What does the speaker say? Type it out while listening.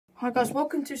Hi guys,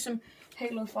 welcome to some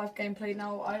Halo 5 gameplay.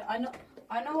 Now I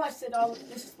know I said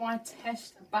this is my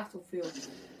test battlefield.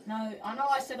 Now I know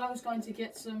I said I was going to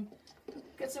get some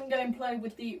gameplay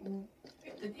with in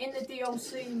the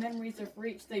DLC Memories of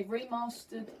Reach. They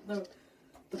remastered the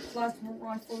plasma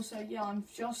rifle, so yeah, I'm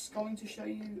just going to show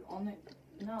you on it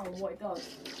now what it does.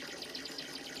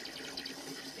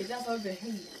 It does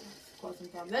overheat quite some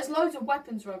time. There's loads of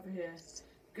weapons over here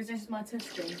because this is my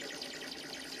testing.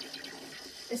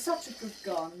 It's such a good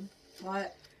gun, right?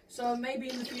 So maybe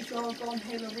in the future I'll go on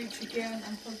Halo Reach again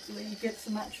and hopefully get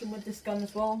some action with this gun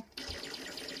as well.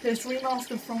 It's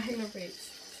remastered from Halo Reach.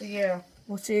 So yeah,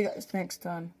 we'll see you guys next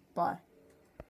time. Bye.